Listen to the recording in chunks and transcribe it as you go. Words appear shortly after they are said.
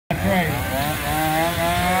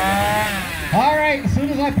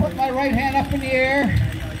up in the air.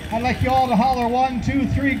 I'd like you all to holler 1, 2,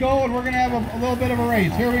 3, go, and we're going to have a little bit of a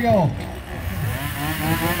race. Here we go.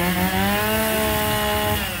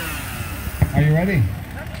 Are you ready?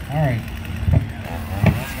 All right.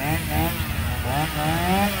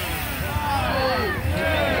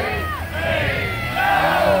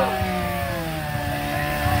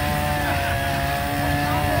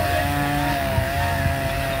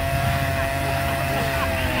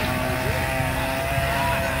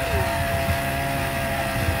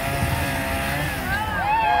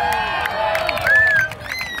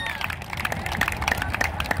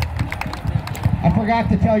 I forgot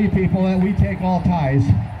to tell you people that we take all ties.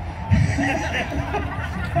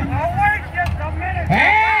 I'll wait just a minute.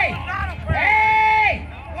 Hey! Hey!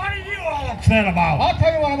 What are you all upset about? I'll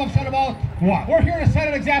tell you what I'm upset about. What? We're here to set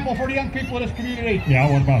an example for the young people of this community. Yeah,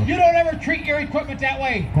 what about it? You don't ever treat your equipment that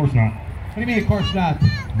way. Of course not. What do you mean, of course not?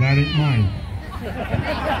 That ain't mine.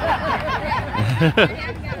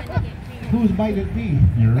 Whose might it be?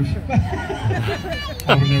 Yours.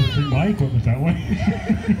 I would never treat my equipment that way.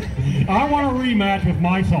 I want a rematch with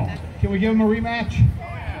my saw. Can we give them a rematch?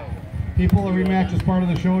 People, a rematch is part of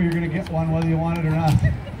the show. You're going to get one whether you want it or not.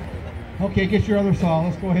 Okay, get your other saw.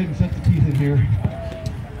 Let's go ahead and set the teeth in here.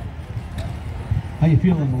 How you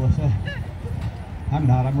feeling, Melissa? I'm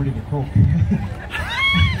not. I'm ready to croak.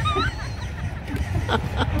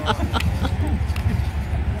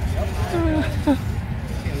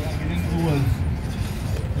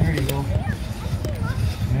 There you go.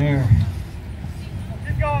 There.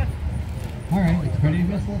 Keep going. All right, ready,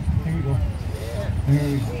 Missile? Here we go. There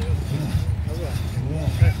we go.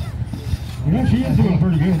 Yeah, she is doing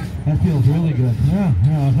pretty good. That feels really good. Yeah,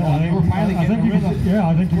 yeah. We're finally getting a rhythm. Yeah,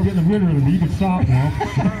 I think you're getting a good rhythm. You can stop now.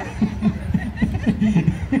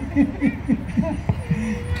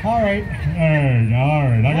 All right. All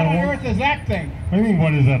right. I What got on one. earth is that thing? What do you mean,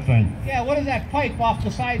 what is that thing? Yeah, what is that pipe off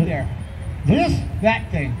the side there? This? That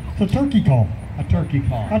thing. It's a turkey call. A turkey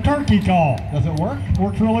call. A turkey call. Does it work?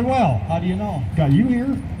 Works really well. How do you know? Got you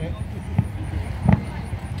here.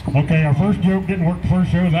 Okay, our first joke didn't work the first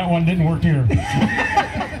show. That one didn't work here.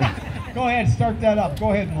 Go ahead, start that up. Go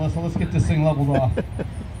ahead, Melissa. Let's get this thing leveled off.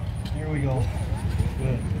 There we go.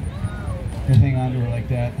 Good. Just hang on to her like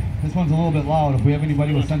that. This one's a little bit loud. If we have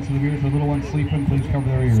anybody with sensitive ears or little ones sleeping, please cover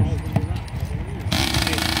their ears.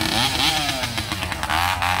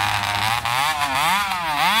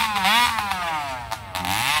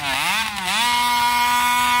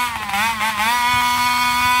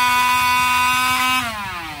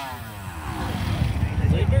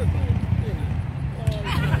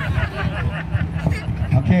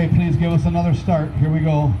 Okay, please give us another start. Here we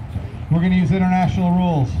go. We're going to use international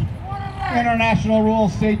rules. International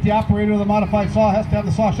rules state the operator of the modified saw has to have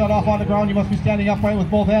the saw shot off on the ground. You must be standing upright with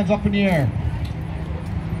both hands up in the air.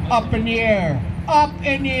 Up in the air. Up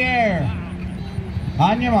in the air.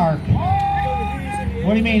 On your mark.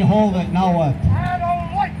 What do you mean hold it? Now what? I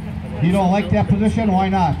don't like it. You don't like that position? Why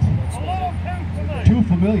not? A little Too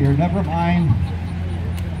familiar. Never mind.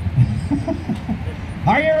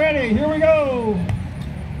 Are you ready? Here we go.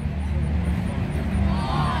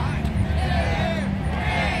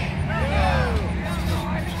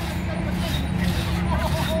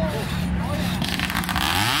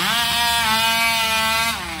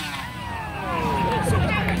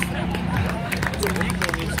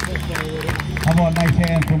 How about a nice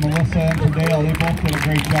hand for Melissa and for Dale? They both did a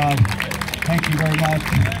great job. Thank you very much.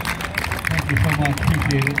 Thank you so much.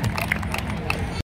 Appreciate it.